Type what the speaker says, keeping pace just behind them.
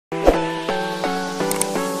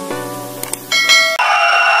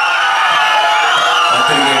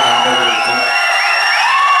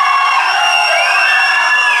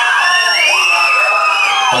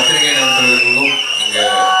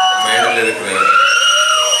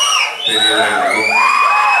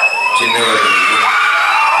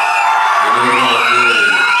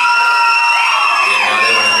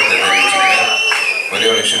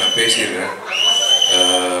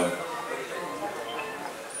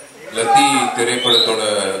லத்தி திரைப்படத்தோட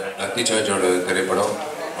லத்தி சார்ஜோட திரைப்படம்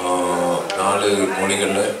 4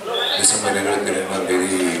 மொழிகளில் டிசம்பர் 22ஆம்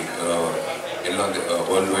தேதி எல்லாம்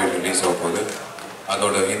வேர்ல்டு வைட் ரிலீஸ் ஆக போகுது.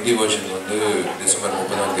 அதோட ஹிந்தி வெர்ஷன் வந்து டிசம்பர்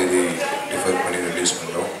 30ஆம் தேதி டிஃபர் பண்ணி ரிலீஸ்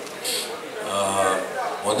பண்ணுறோம்.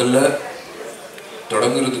 முதல்ல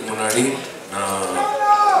தொடங்குறதுக்கு முன்னாடி நான்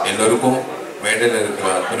எல்லோருக்கும் மேடையில் இருக்கிற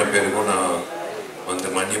அத்தனை பேருக்கும் நான் வந்து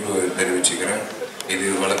மன்னிப்பு தெரிவிச்சுக்கிறேன். இது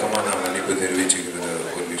வழக்கமாக நான் மன்னிப்பு தெரிவிச்சுக்கிறது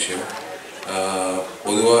ஒரு விஷயம்.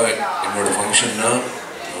 பொதுவாக என்னோடய ஃபங்க்ஷன்னா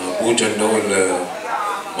பூச்சண்டோ இல்லை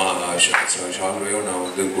ஷால்வையோ நான்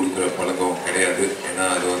வந்து கொடுக்குற பழக்கம் கிடையாது. ஏன்னா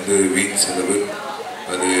அது வந்து வீண் செலவு.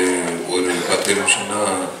 அது ஒரு 10 நிமிஷம்னா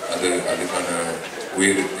அதுக்கான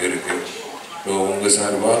உயிர் இருக்குது. ஸோ உங்கள்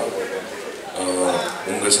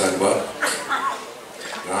சார்பாக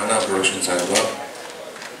ராணா ப்ரொடக்ஷன் சார்பாக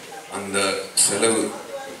அந்த செலவு,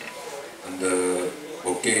 அந்த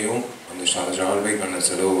பொக்கையும் அந்த ஷால்வைக்கான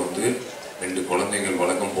செலவு வந்து 2 குழந்தைகள்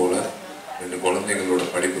வழக்கம் போல் 2 குழந்தைங்களோட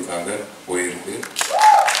படிப்புக்காக போயிருக்கு.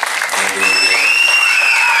 இங்கே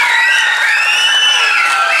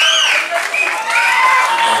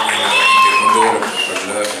கொண்டு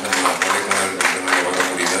வரப்படல, நம்ம மழைக்காலம் வர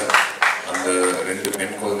முடியல. அந்த 2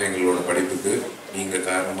 பெண் குழந்தைங்களோட படிப்புக்கு நீங்கள்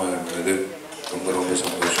காரணமாக இருந்தது ரொம்ப ரொம்ப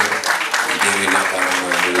சந்தோஷம். நீங்கள்லாம்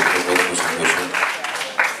காரணமாக இருந்தது ரொம்ப ரொம்ப சந்தோஷம்.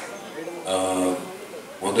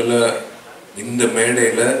 முதல்ல இந்த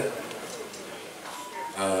மேடையில்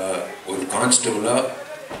ஒரு கான்ஸ்டபிளாக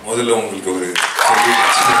முதல்ல உங்களுக்கு ஒரு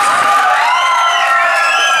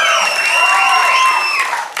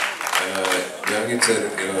ஜாகிர் சார்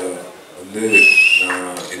வந்து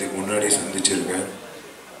நான் இதுக்கு முன்னாடி சந்திச்சிருக்கேன்.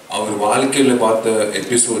 அவர் வாழ்க்கையில் பார்த்த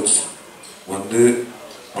எபிசோட்ஸ் வந்து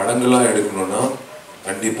படங்களாக எடுக்கணும்னா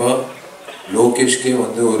கண்டிப்பாக லோகேஷ்கே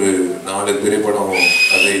வந்து ஒரு 4 திரைப்படம்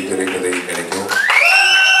திரைக்கதை கிடைக்கும்.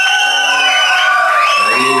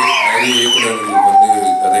 நிறைய இயக்குநர்களுக்கு வந்து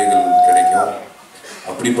கதைகள் கிடைக்கும்.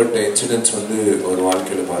 அப்படிப்பட்ட இன்சிடென்ட்ஸ் வந்து ஒரு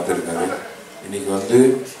வாழ்க்கையில் பார்த்துருக்காரு. இன்னைக்கு வந்து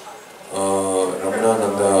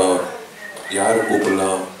ரமணானந்தா யாரை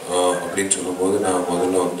கூப்பிடலாம் அப்படின்னு சொல்லும்போது நான்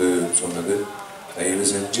முதல்ல வந்து சொன்னது, தயவு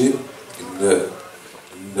செஞ்சு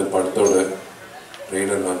இந்த படத்தோட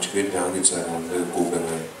ட்ரெய்லர் லான்ச்சுக்கு ஜாகிர் சார் வந்து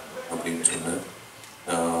கூப்பிடுங்க அப்படின்னு சொன்னேன்.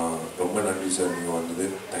 ரொம்ப நன்றி சார், நீங்கள் வந்தது.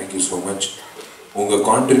 Thank you so much. உங்கள்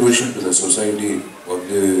கான்ட்ரிபியூஷன் டு த சொசைட்டி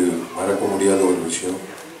வந்து மறக்க முடியாத ஒரு விஷயம்.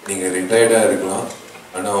 நீங்கள் ரிட்டையர்டாக இருக்கலாம்,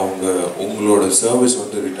 ஆனால் உங்களோட சர்வீஸ்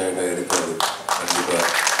வந்து ரிட்டையர்டாக இருக்காது. கண்டிப்பாக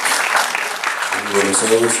உங்களோட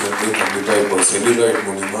சர்வீஸ் வந்து கண்டிப்பாக இப்போ செல்லுலாய்ட்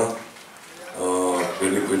மூலிமா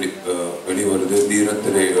வெளிவருது. தீரன்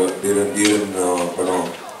படம்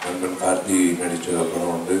நண்பன் கார்த்தி நடித்த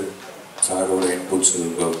படம் வந்து சாரோட இன்புட்ஸ்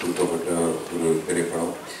கொடுக்கப்பட்ட ஒரு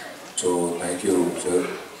திரைப்படம். So thank you sir.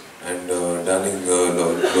 And darling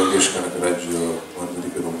Lokesh Kanagaraj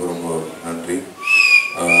வந்ததுக்கு ரொம்ப ரொம்ப நன்றி.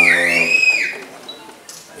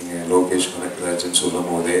 நீங்கள் லோகேஷ் கனகராஜ்னு சொல்லும்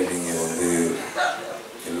போதே நீங்கள் வந்து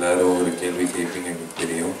எல்லோரும் ஒரு கேள்வி கேட்பீங்க, எனக்கு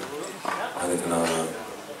தெரியும். அதுக்கு நான்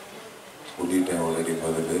சொல்லிட்டேன் ஆல்ரெடி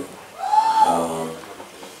பதில்.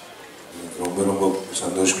 எனக்கு ரொம்ப ரொம்ப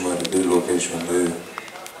சந்தோஷமாக இருக்குது. லோகேஷ் வந்து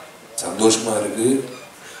சந்தோஷமாக இருக்குது.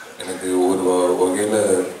 எனக்கு ஒரு வகையில்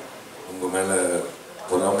உங்கள் மேலே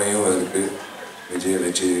பொறாமையும் இருக்குது. விஜயை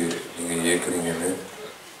வச்சு நீங்கள் இயக்குறீங்கன்னு.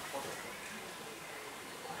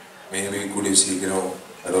 மேபி கூடிய சீக்கிரம்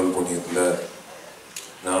கடவுள் புண்ணியத்தில்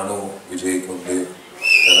நானும் விஜய்க்கு வந்து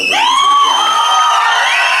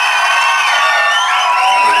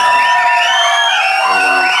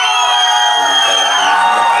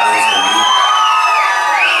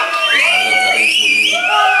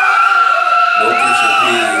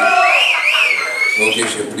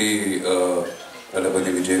லோகேஷ் எப்படி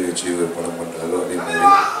தளபதி விஜய் வச்சு ஒரு படம் பண்ணுறாரோ அதே மாதிரி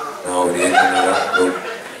நான் ஒரு இயக்குனராக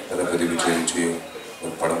தளபதி விஜய் வச்சு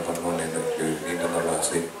ஒரு படம் பண்ணணும்னு எனக்கு நீண்ட நாள்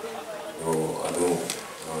ஆசை. ஸோ அதுவும்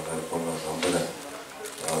நடக்கும் நான் நம்புகிறேன்.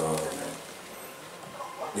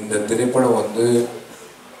 இந்த திரைப்படம் வந்து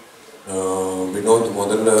வினோத்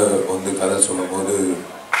முதல்ல வந்து கதை சொல்லும் போது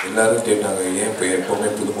எல்லோரும் கேட்டாங்க, ஏன் இப்போ எப்போவுமே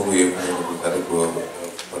புதுமுக இயக்குனருக்கு கதை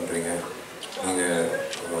பண்ணுறீங்க, நீங்கள்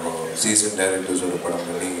சீசன் டைரக்டர்ஸோட படம்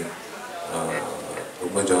பண்ணி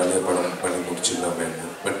ரொம்ப ஜாலியாக படம் பண்ணி முடிச்சிடலாமே.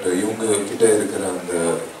 பட் இவங்கக்கிட்ட இருக்கிற அந்த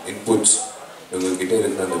இன்புட்ஸ், இவங்கக்கிட்ட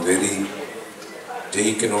இருக்கிற அந்த வெறி,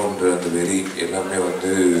 ஜெயிக்கணுன்ற அந்த வெறி எல்லாமே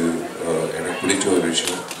வந்து எனக்கு பிடிச்ச ஒரு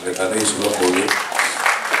விஷயம். இந்த கதையை சொல்லும்போது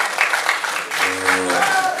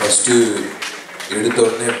ஃபஸ்ட்டு எடுத்த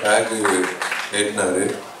உடனே பேக்கு ஏற்றினார்.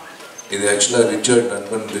 இது ஆக்சுவலாக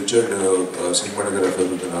நண்பன் ரிச்சர்ட்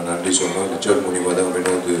சினிமாட்டோகிராஃபருக்கு நான் நன்றி சொன்னோம். ரிச்சர்ட் மூலிமா தான்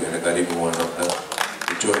வினோத் எனக்கு அறிமுகமானோம்னா.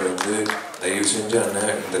 ரிச்சர்ட் வந்து தயவு செஞ்சு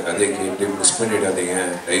அண்ணன் இந்த கதையை கேட்டு மிஸ் பண்ணிடாதீங்க,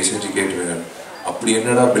 தயவு செஞ்சு கேட்டுருங்க. அப்படி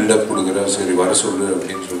என்னடா பில்டப் கொடுக்குற, சரி வர சொல்லு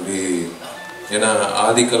அப்படின்னு சொல்லி. ஏன்னா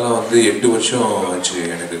ஆதிக்கெல்லாம் வந்து 8 வருஷம் ஆச்சு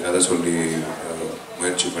எனக்கு கதை சொல்லி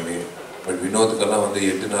முயற்சி பண்ணி. பட் வினோத்துக்கெல்லாம் வந்து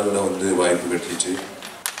 8 நாளில் வந்து வாய்ப்பு கிடைச்சிச்சு.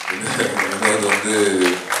 வினோத் வந்து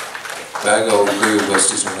பேக் அவுட்டு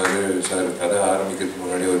ஃபஸ்ட்டு சொன்னார், சார் கதை ஆரம்பிக்கிறதுக்கு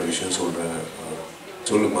முன்னாடி ஒரு விஷயம் சொல்கிறேன்,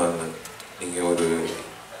 சொல்லுமா, நீங்கள் ஒரு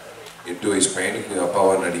 8 வயசு பையனுக்கு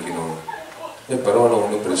அப்பாவாக நடிக்கணும். பரவாயில்ல,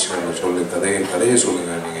 ஒன்றும் பிரச்சனை இல்லை, சொல்லு, கதையை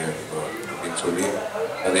சொல்லுங்கள் நீங்கள் அப்படின்னு சொல்லி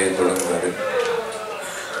கதையை தொடங்கினார்.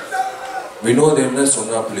 வினோத் என்ன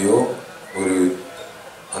சொன்னாப்லையோ ஒரு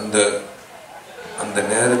அந்த அந்த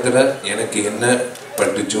நேரத்தில் எனக்கு என்ன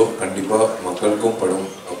பட்டுச்சோ கண்டிப்பாக மக்களுக்கும் படும்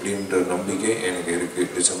அப்படின்ற நம்பிக்கை எனக்கு இருக்குது.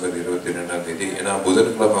 டிசம்பர் 22ஆம் தேதி. ஏன்னா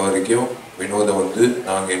புதன்கிழமை வரைக்கும் வினோதை வந்து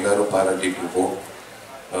நாங்கள் எல்லாரும் பாராட்டிகிட்டு இருப்போம்.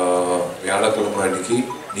 வியாழக்கிழமை அன்னைக்கு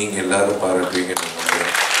நீங்கள் எல்லாரும் பாராட்டுவீங்கன்னு நான்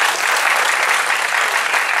நம்புகிறேன்.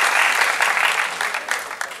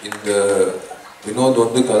 இந்த வினோத்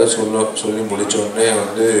வந்து கதை சொல்லி முடித்தோடனே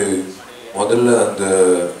வந்து முதல்ல அந்த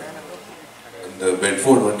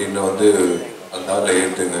பெட்ஃபோர்ட் வண்டியில் வந்து அந்த ஆளை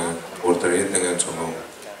ஏற்றுங்க, ஒருத்தர் ஏற்றுங்கன்னு சொன்னோம்.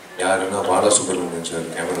 யாருன்னா பாலசுப்ரமணியன் சார்,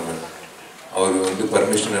 கேமராமேன். அவர் வந்து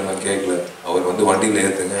பர்மிஷன் எல்லாம் கேட்கல, அவர் வந்து வண்டியில்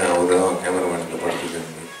ஏற்றுங்க, அவர் தான் கேமராமேனில்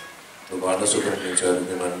படுத்துக்கணும். ஸோ பாலசுப்ரமணியன்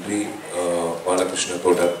சாருக்கு நன்றி,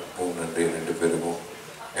 பாலகிருஷ்ணத்தோட நன்றி, 2 பேருக்கும்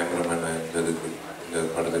கேமராமேன் இருந்ததுக்கு இந்த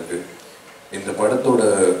படத்துக்கு. இந்த படத்தோட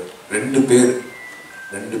 2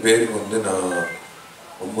 பேருக்கு வந்து நான்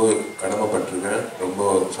ரொம்ப கடமைப்பட்டிருக்கேன், ரொம்ப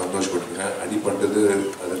சந்தோஷப்பட்டிருக்கேன். அடிப்பட்டது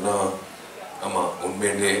அதெல்லாம் ஆமாம்,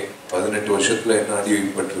 உண்மையிலேயே 18 வருஷத்தில் என்ன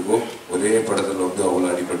அடிப்பட்டிருக்கோ ஒரே படத்தில் வந்து அவ்வளோ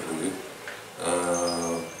அடிபட்டிருக்கு.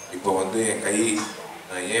 இப்போ வந்து என் கை,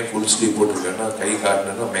 நான் ஏன் ஃபுல் ஸ்லீவ் போட்டிருக்கேன்னா, கை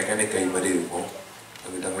காட்டினேன்னா மெக்கானிக் கை மாதிரி இருக்கும்,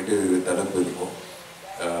 அங்கிட்ட தடுப்பு இருக்கும்.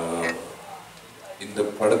 இந்த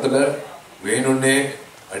படத்தில் வேணும்னே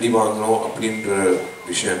அடி வாங்கணும் அப்படின்ற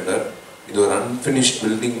விஷயம்ல, இது ஒரு அன்ஃபினிஷ்ட்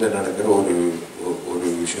பில்டிங்கில் நடக்கிற ஒரு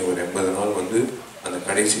விஷயம். ஒரு 80 நாள் வந்து அந்த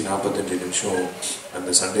கடைசி 45 நிமிஷம்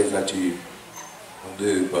அந்த சண்டே காட்சி வந்து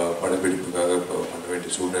படப்பிடிப்புக்காக பண்ண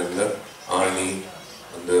வேண்டிய சூழ்நிலையில் ஆணி,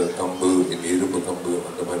 அந்த கம்பு, இந்த இரும்பு கம்பு,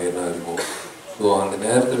 அந்த மாதிரியெல்லாம் இருக்கும். ஸோ அந்த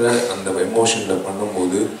நேரத்தில் அந்த எமோஷனில்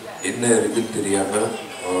பண்ணும்போது என்ன இருக்குன்னு தெரியாமல்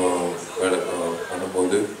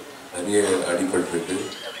பண்ணும்போது நிறைய அடிபட்டுருக்கு.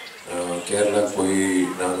 கேரளாவுக்கு போய்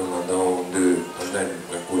நானும் தான் வந்து அண்ணன்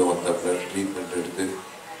கூட வந்தப்போ ட்ரீட்மெண்ட் எடுத்து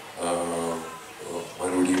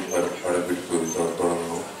மறுபடியும் படப்பிடிப்பு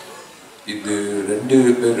தொடங்கணும். இது 2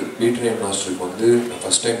 பேர். பீட்டர் மாஸ்டருக்கு வந்து நான்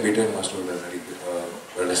ஃபஸ்ட் டைம் பீட்டர் மாஸ்டரோட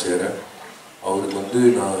வேலை செய்கிறேன். அவருக்கு வந்து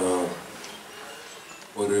நான்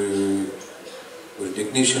ஒரு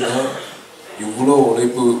டெக்னீஷியனாக இவ்வளோ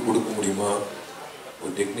உழைப்பு கொடுக்க முடியுமா,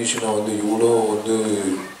 ஒரு டெக்னீஷியனாக வந்து இவ்வளோ வந்து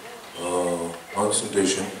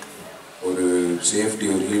கான்சன்ட்ரேஷன், ஒரு சேஃப்டி,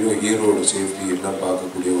 ஒரு ஹீரோட சேஃப்டி எல்லாம்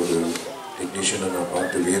பார்க்கக்கூடிய ஒரு டெக்னீஷியனை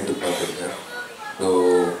நான் வியந்து பார்த்துருக்கேன். ஸோ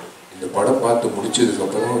இந்த படம் பார்த்து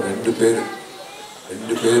முடிச்சதுக்கப்புறம் 2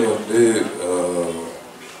 பேர் வந்து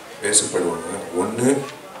பேசப்படுவாங்க. ஒன்று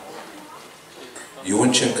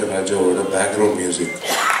யுவன் சங்கர் ராஜாவோட பேக்ரவுண்ட் மியூசிக்,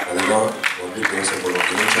 அதுதான் வந்து பேசப்படும்.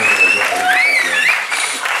 யுவன் சங்கர் ராஜா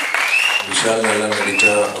விஷால் நல்லா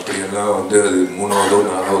நடித்தா அப்படியெல்லாம் வந்து அது 3ஆவதோ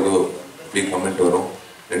 4ஆவதோ இப்படி கமெண்ட் வரும்.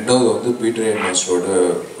 2வது வந்து பீட்டர் மாஸ்டரோட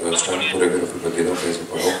ஸ்டண்ட் கொரியோகிராஃபி பற்றி தான்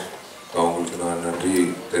பேசப்படும். அவங்களுக்கு நான் நன்றி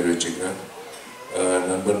தெரிவிச்சுக்கிறேன்.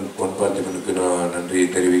 நண்பன் பொன்பார்த்திபனுக்கு நான் நன்றி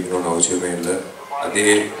தெரிவிக்கணும்னு அவசியமே இல்லை. அதே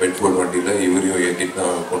பெட்ரோல் வண்டியில் இவரையும் ஏற்றிட்டு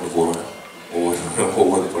தான் கொண்டு போவேன்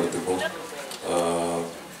ஒவ்வொரு படத்துக்கும்.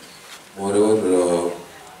 மோரோவர்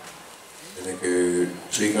எனக்கு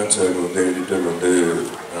ஸ்ரீகாந்த் சார் வந்து எடிட்டர் வந்து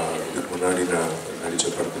இதுக்கு முன்னாடி நான் நடித்த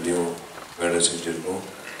படத்துலேயும் வேலை செஞ்சுருக்கோம்.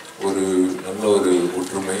 ஒரு நல்ல ஒரு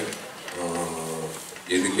ஒற்றுமை,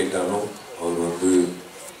 எது கேட்டாலும் அவர் வந்து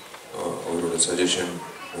அவரோட சஜஷன்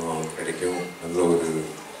கிடைக்கும். நல்ல ஒரு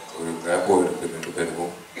கிராப்போ இருக்குது 2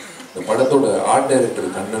 பேருக்கும். இந்த படத்தோட ஆர்ட்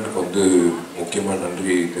டைரக்டர் கண்ணனுக்கு வந்து முக்கியமாக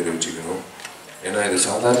நன்றி தெரிவிச்சுக்கணும். ஏன்னா இது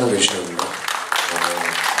சாதாரண விஷயம் இல்லை.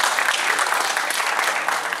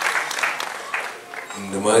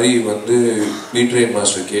 இந்த மாதிரி வந்து பீட்டர்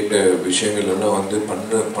மாஸ்டர் கேட்ட விஷயங்கள் எல்லாம் வந்து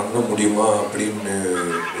பண்ண முடியுமா அப்படின்னு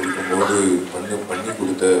இருக்கும்போது பண்ணி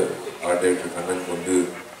கொடுத்த ஆர்ட் டைரக்டர் கண்ணனுக்கு வந்து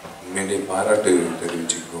உண்மையிலேயே பாராட்டு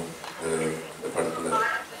தெரிவிச்சுக்கணும். இந்த படத்தில்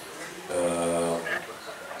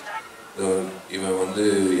இவன் வந்து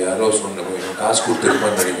யாரோ இவன் காசு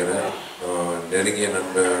கொடுத்துருப்பான்னு நினைக்கிறேன். நெருங்கிய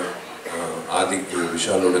நண்பன் ஆதிக்கு,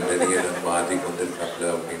 விஷாலோட நெருங்கிய நண்பன் ஆதிக்கு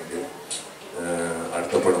வந்திருக்காப்புல அப்படின்ட்டு.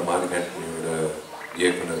 அடுத்த படம் மார்கான்டனியோட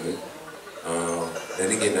இயக்குனர்.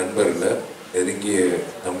 நெருங்கிய நண்பர் இல்லை, நெருங்கிய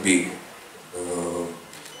தம்பி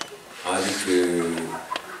ஆதிக்கு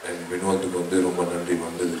அண்ட் வினோத்துக்கு வந்து ரொம்ப நன்றி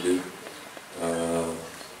வந்ததுக்கு.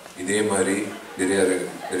 இதே மாதிரி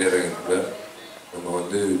திரையரங்கத்தில் நம்ம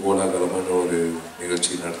வந்து கோலாகலமான ஒரு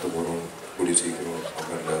நிகழ்ச்சி நடத்த போகிறோம். கூடிய சீக்கிரம்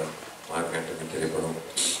சம்மரில் மார்க் ஆண்டனி திரைப்படம்.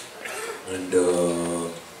 அண்ட்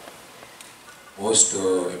மோஸ்ட்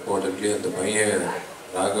இம்பார்ட்டன்ட்லி அந்த பையன்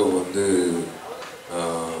ராகவ் வந்து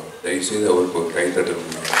தயவுசெய்து அவருக்கு ஒரு கைத்தட்டல்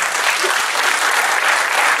கொடுங்க.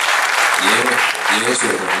 ஏன்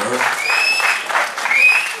சொல்கிறேன்னா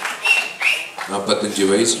 45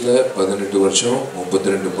 வயசில் 18 வருஷம்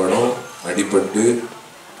 32 படம் அடிபட்டு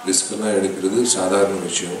ரிஸ்கெல்லாம் எடுக்கிறது சாதாரண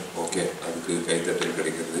விஷயம். ஓகே, அதுக்கு கைத்தட்டல்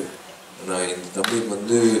கிடைக்கிறது. ஆனால் இந்த தம்பிக்கு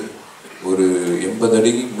வந்து ஒரு 80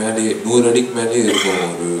 அடிக்கு மேலேயே 100 அடிக்கு மேலேயே இருக்கும்.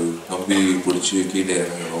 ஒரு கம்பி பிடிச்சி கீழே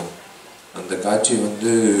இறங்கணும். அந்த காட்சி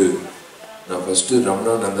வந்து நான் ஃபஸ்ட்டு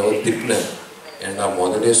ரமணான் அந்த திட்டினேன். ஏன்னா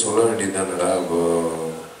முதலே சொல்ல வேண்டியதுதானடா,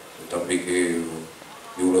 தம்பிக்கு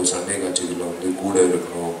இவ்வளோ சண்டை காட்சிகளில் வந்து கூட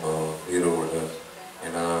இருக்கணும் ஹீரோவோட.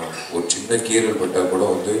 ஏன்னா ஒரு சின்ன கீரல் பட்டால் கூட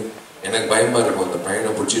வந்து எனக்கு பயமாக இருக்கும். அந்த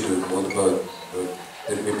பையனை பிடிச்சிட்டு இருக்கும்போது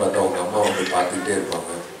திரும்பி பார்த்தா அவங்க அம்மா வந்து பார்த்துக்கிட்டே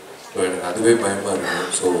இருப்பாங்க. ஸோ எனக்கு அதுவே பயமாக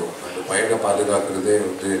இருக்கும். ஸோ அந்த பையனை பாதுகாக்கிறதே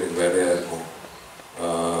வந்து எனக்கு வேலையாக இருக்கும்.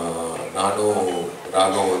 நானும்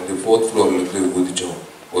ராகம் வந்து 4th ஃப்ளோர்லேருந்து குதித்தோம்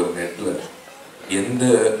ஒரு நெட்டில். எந்த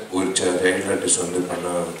ஒரு சைல்ட் ஆர்டிஸ்ட் வந்து பண்ண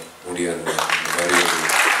முடியாது இந்த மாதிரி ஒரு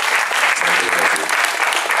சண்டை காட்சி.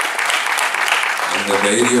 அந்த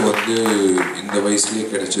தைரியம் வந்து இந்த வயசுலேயே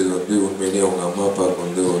கிடைச்சது வந்து உண்மையிலேயே அவங்க அம்மா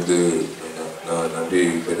அப்பாவுக்கு வந்து நான் நன்றி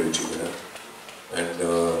தெரிவிச்சுக்கிறேன். அண்ட்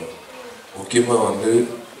முக்கியமாக வந்து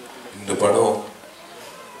இந்த படம்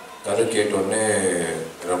கதை கேட்டோடனே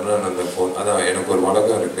ரமணான் அந்த ஃபோன், அதான் எனக்கு ஒரு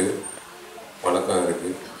வழக்கம் இருக்குது.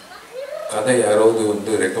 கதை யாராவது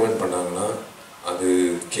வந்து ரெக்கமெண்ட் பண்ணாங்கன்னா அது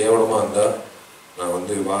கேவலமாக இருந்தால் நான்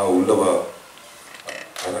வந்து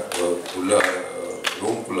உள்ள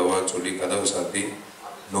ரூம்குள்ளவான்னு சொல்லி கதவை சாத்தி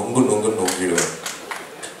நொங்குன்னு நொங்கிடுவேன்.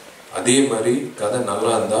 அதே மாதிரி கதை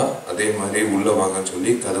நல்லா இருந்தால் அதே மாதிரி உள்ளே வாங்கன்னு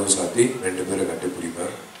சொல்லி கதவை சாத்தி 2 பேரை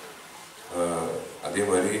கண்டுபிடிப்பேன். அதே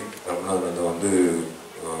மாதிரி ரமணானந்தை வந்து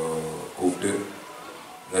கூப்பிட்டு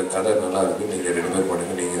இந்த கதை நல்லா இருக்குது, நீங்கள் 2 பேர்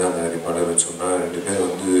பண்ணுங்கள், நீங்கள் தான் தயாரிப்பாளர் சொன்னால் 2 பேர்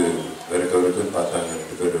வந்து வெறுக்குன்னு பார்த்தாங்க.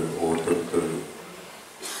 2 பேர் ஒவ்வொருத்தர்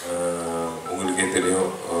உங்களுக்கே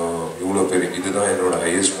தெரியும். இவ்வளோ பெரிய இதுதான் என்னோட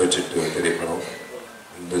ஹையஸ்ட் பட்ஜெட் திரைப்படம்.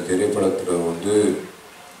 இந்த திரைப்படத்தில் வந்து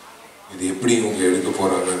இது எப்படி இவங்க எடுக்க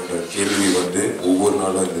போகிறாங்கன்ற கேள்வி வந்து ஒவ்வொரு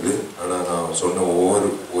நாளும் இருந்தது. ஆனால் நான் சொன்ன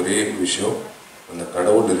ஒரே விஷயம், அந்த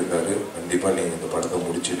கடவுள் இருக்காரு, கண்டிப்பாக நீங்கள் இந்த படத்தை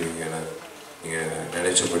முடிச்சிடுவீங்க, நீங்கள்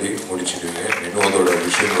நினைச்சபடி முடிச்சிடுவீங்க. இன்னும் அதோட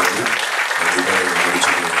விஷயம் வந்து கண்டிப்பாக நீங்கள்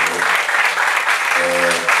முடிச்சிடுவீங்க.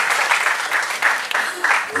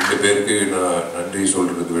 2 பேருக்கு நான் நன்றி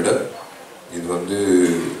சொல்கிறத விட இது வந்து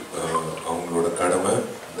அவங்களோட கடமை.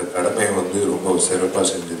 இந்த கடமையை வந்து ரொம்ப சிறப்பாக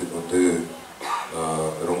செஞ்சதுக்கு வந்து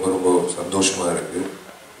ரொம்ப சந்தோஷமாக இருக்குது.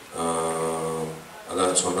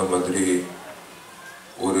 அதான் சொன்ன மாதிரி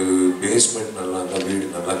ஒரு பேஸ்மெண்ட் நல்லா இருந்தால் வீடு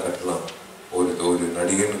நல்லா கட்டலாம். ஒரு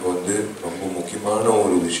நடிகனுக்கு வந்து ரொம்ப முக்கியமான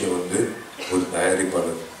ஒரு விஷயம் வந்து ஒரு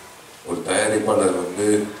தயாரிப்பாளர் வந்து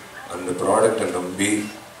அந்த ப்ராடக்டை நம்பி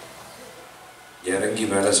இறங்கி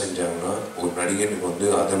வேலை செஞ்சாங்கன்னா ஒரு நடிகனுக்கு வந்து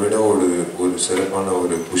அதை விட ஒரு சிறப்பான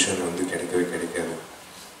ஒரு புஷன் வந்து கிடைக்கவே கிடைக்காது.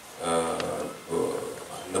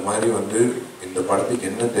 அந்த மாதிரி வந்து இந்த படத்துக்கு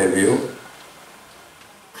என்ன தேவையோ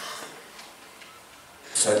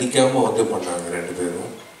சலிக்காமல் வந்து பண்ணாங்க 2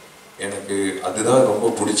 பேரும். எனக்கு அதுதான்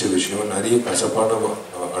ரொம்ப பிடிச்ச விஷயம். நிறைய கசப்பான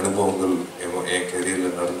அனுபவங்கள் என்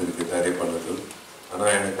கெரியரில் நடந்திருக்கு தயாரிப்பாளர்கள்.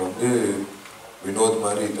 ஆனால் எனக்கு வந்து வினோத்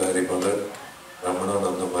மாதிரி தயாரிப்பாளர், ரமணான்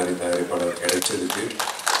அந்த மாதிரி தயாரிப்பாளர் கிடைச்சதுக்கு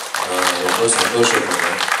ரொம்ப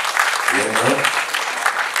சந்தோஷப்படுறேன். ஏன்னா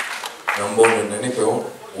நம்ம ஒன்று நினைப்போம்,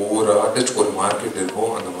 ஒவ்வொரு ஆர்டிஸ்ட்க்கு ஒரு மார்க்கெட்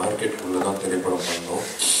இருக்கும், அந்த மார்க்கெட்டுக்குள்ளே தான் திரைப்படம் பண்ணணும்,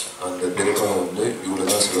 அந்த திரைப்படம் வந்து இவ்வளோ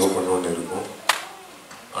தான் செலவு பண்ணணும்னு இருக்கும்.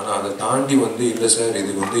 ஆனால் அதை தாண்டி வந்து இல்லை சார்,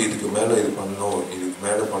 இதுக்கு மேலே இது பண்ணணும், இதுக்கு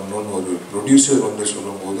மேலே பண்ணணும்னு ஒரு ப்ரொடியூசர் வந்து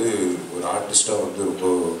சொல்லும்போது ஒரு ஆர்டிஸ்டாக வந்து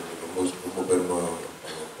ரொம்ப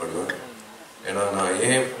பெருமைப்படுவேன். ஏன்னா நான்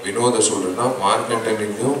ஏன் வினோதை சொல்கிறேன்னா, மார்க்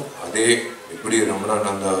ஆண்டனியும் அதே எப்படி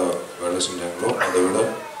ரமணானந்தா வேலை செஞ்சாங்களோ அதை விட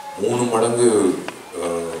 3 மடங்கு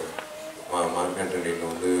மார்க் ஆண்டனியில்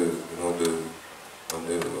வந்து வினோது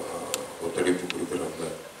வந்து ஒத்துழைப்பு கொடுக்குறாங்க.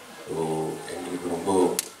 ஸோ எங்களுக்கு ரொம்ப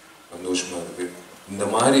சந்தோஷமாக இருக்குது. இந்த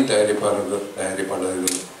மாதிரி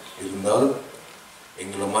தயாரிப்பாளர்கள் இருந்தால்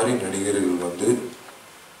எங்களை மாதிரி நடிகர்கள் வந்து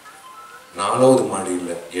 4வது மாடி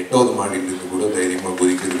இல்லை 8வது மாடியிலிருந்து கூட தைரியமாக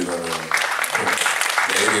குதிக்கிறதுக்கான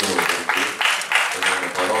தைரியம் இருக்குது. அந்த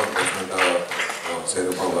படம் டெஃபினட்டாக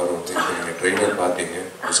சிறப்பாக வரும். இப்போ நீங்கள் ட்ரெய்லர் பார்த்தீங்க,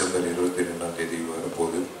 டிசம்பர் 22ஆம் தேதி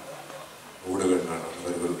வரப்போகுது. ஊடக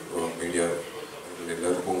நண்பர்கள், மீடியா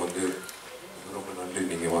எல்லாருக்கும் வந்து ரொம்ப நன்றி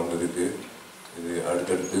நீங்கள் வந்ததுக்கு. இது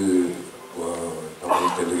அடுத்தடுத்து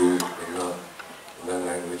தமிழ், தெலுங்கு எல்லாம்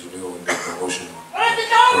காலேஜ்லேயும் வந்து ப்ரமோஷன்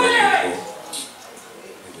தொடங்கியிருக்கோம்.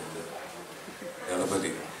 இது தளபதி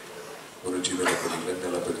புரட்சி தளபதியில்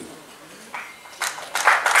தளபதி.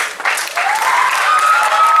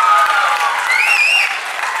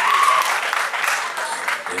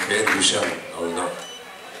 என் பேர் விஷால், அவ்வளோதான்.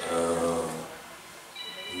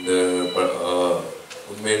 இந்த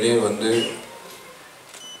உண்மையிலேயே வந்து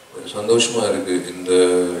ஒரு சந்தோஷமாக இருக்குது.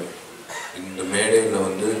 இந்த மேடையில்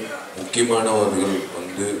வந்து முக்கியமானவர்கள்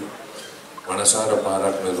வந்து மனசார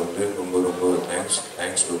பாராட்டினது வந்து ரொம்ப ரொம்ப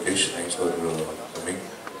thanks Lokesh, thanks for coming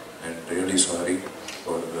and really sorry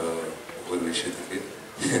for ஒரு விஷயத்துக்கு.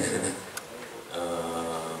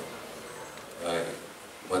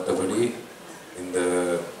 மற்றபடி இந்த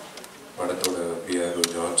படத்தோட பிஆர்ஓ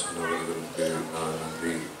ஜான்சன் அவர்களுக்கு நான்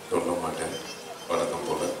நன்றி சொல்ல மாட்டேன். வழக்கம்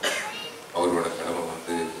போல் அவரோட கடமை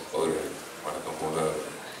வந்து அவர் வழக்கம் போல்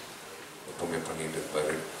எப்பவுமே பண்ணிகிட்டு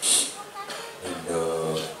இருப்பார். அண்ட்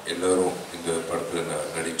எல்லோரும் இந்த படத்தில்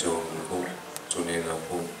நடித்தவங்களுக்கும்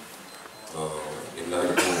சுனேனாக்கும்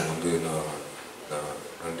எல்லாருக்கும் வந்து நான்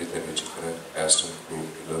நன்றி தெரிவிச்சுக்கிறேன். கேஸ்ட் அண்ட் க்ரூ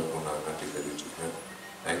எல்லோருக்கும் நான் நன்றி தெரிவிச்சுக்கிறேன்.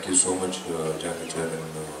 Thank you so much ஜானிச்சர்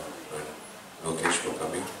and Lokesh for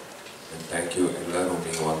coming. And thank you எல்லோரும்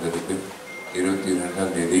நீங்கள் வந்ததுக்கு.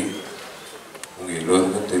 22ஆம் தேதி உங்கள்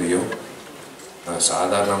எல்லோருக்கும் தெரியும், நான்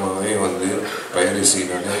சாதாரணமாகவே வந்து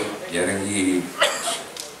பைரசினால இறங்கி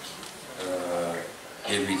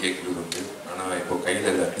கேள்வி கேட்குறது உண்டு. ஆனால் இப்போ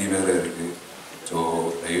கையில் லத்தி வேறு இருக்குது. ஸோ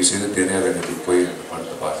தயவுசெய்து தெரியாத எனக்கு போய் இந்த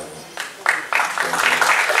படத்தை பாருங்கள்.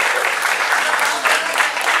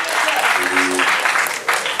 இது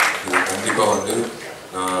கண்டிப்பாக வந்து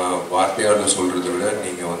நான் வார்த்தையால் சொல்கிறத விட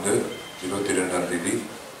நீங்கள் வந்து 22ஆம் தேதி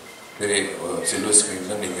சில்வர்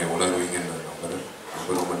ஸ்க்ரீனில் நீங்கள் உணர்வீங்கன்னு நான் நம்புகிறேன். ரொம்ப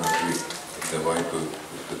ரொம்ப நன்றி இந்த வாய்ப்பு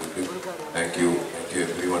கொடுத்ததுக்கு. Thank you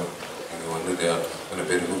every one. நீங்கள் வந்தது அத்தனை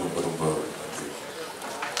பேருக்கும் ரொம்ப ரொம்ப நன்றி.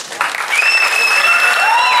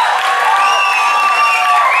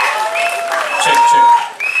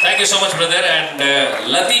 Thank you so much brother. And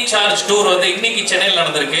lathi charge tour வந்து இன்னைக்கு சென்னையில்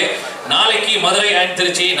நடந்திருக்கு. நாளைக்கு மதுரை அண்ட்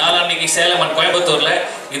திருச்சி, நாளான்னைக்கு சேலம் அண்ட் கோயம்புத்தூரில்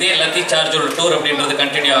இதே லத்தி சார்ஜோட டூர் அப்படின்றது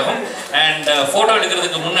கண்டினியூ ஆகும். அண்ட் ஃபோட்டோ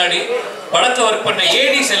எடுக்கிறதுக்கு முன்னாடி படத்தை ஒர்க் பண்ண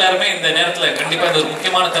ஏடிஸ் எல்லாருமே இந்த நேரத்தில் கண்டிப்பாக இந்த ஒரு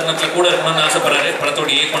முக்கியமான தருணத்தில் கூட இருக்கணும்னு ஆசைப்படுறாரு படத்தோட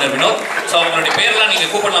இயக்குனர் வினோத். ஸோ அவங்களுடைய பேர்லாம்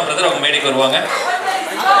நீங்கள் கூப்பிடலாம் பிரதர், அவங்க மேடைக்கு வருவாங்க.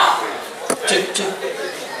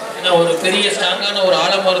 ஏன்னா ஒரு பெரிய ஸ்ட்ராங்கான ஒரு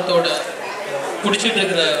ஆலமரத்தோட பிடிச்சிட்டு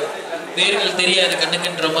இருக்கிற பேர்கள் தெரியாது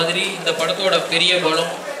கண்ணுக்குன்ற மாதிரி இந்த படத்தோட பெரிய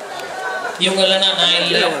பலம் இவங்க இல்லைன்னா நான்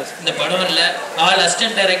இல்லை, இந்த படம் இல்லை. All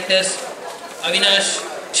assistant directors Avinash,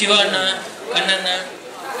 Shivanna, கண்ணண்ணா,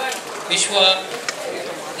 Vishwa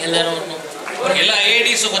எல்லாரும் வரணும். எல்லா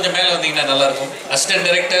ஏடிஸும் கொஞ்சம் மேலே வந்தீங்கன்னா நல்லாயிருக்கும். அசிஸ்டன்ட்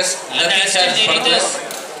டைரக்டர்ஸ்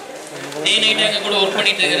டே நைட் எங்கள் கூட ஒர்க்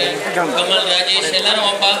பண்ணிட்டு இருக்கிறேன். கமல், ராஜேஷ் எல்லாரும்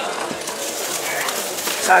வாப்பா.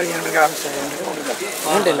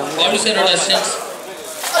 பாலுசரோட assistance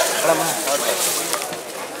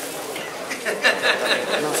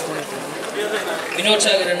Vinod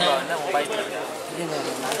Sagar Anna,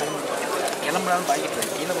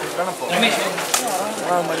 Ramesh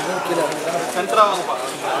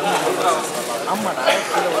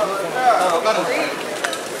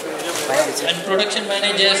and production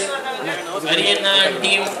managers ஹரியண்ணா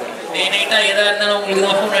team. டே நைட்டாக எதாக இருந்தாலும் உங்களுக்கு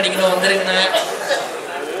தான் ஃபோன் அடிக்கணும், வந்துருங்கண்ணா.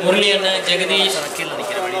 முரளி அண்ணா, ஜெகதீஷ்,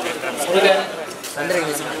 முருகன்,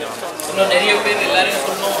 இன்னும் நிறைய பேர் எல்லாரையும்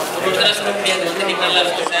சொல்லணும். ஒரு தடவை சொல்ல முடியாது, வந்து நீங்கள் நல்லா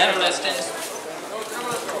இருக்கும். சாரோட அசிஸ்டன்ஸ்,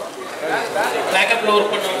 பேக்கப்பில்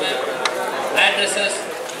ஒர்க் பண்ணுவாங்க, ஆட்ரஸஸ்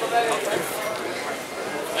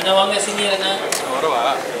அண்ணா வாங்க. சீனியர் அண்ணா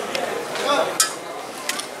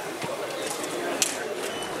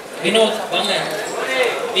வினோத் வாங்க.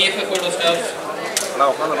 டிஎஃப்எஃப் ஃபோட்டோ ஸ்டாஃப்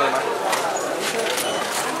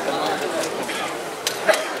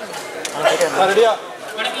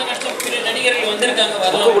படத்தில் நடிச்ச நடிகர்கள் வந்திருக்காங்க.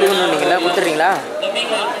 வரலாம். நீங்கள் கொடுத்துட்றீங்களா?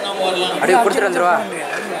 அப்படியே கொடுத்துட்டு வந்துடுவா.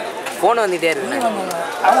 ஃபோன் வந்துகிட்டே இருக்குண்ணே.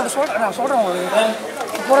 அவங்கள்ட்ட சொல்கிறேன், நான் சொல்கிறேன் உங்களுக்கு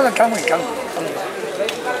போகிறத கிளம்புங்க.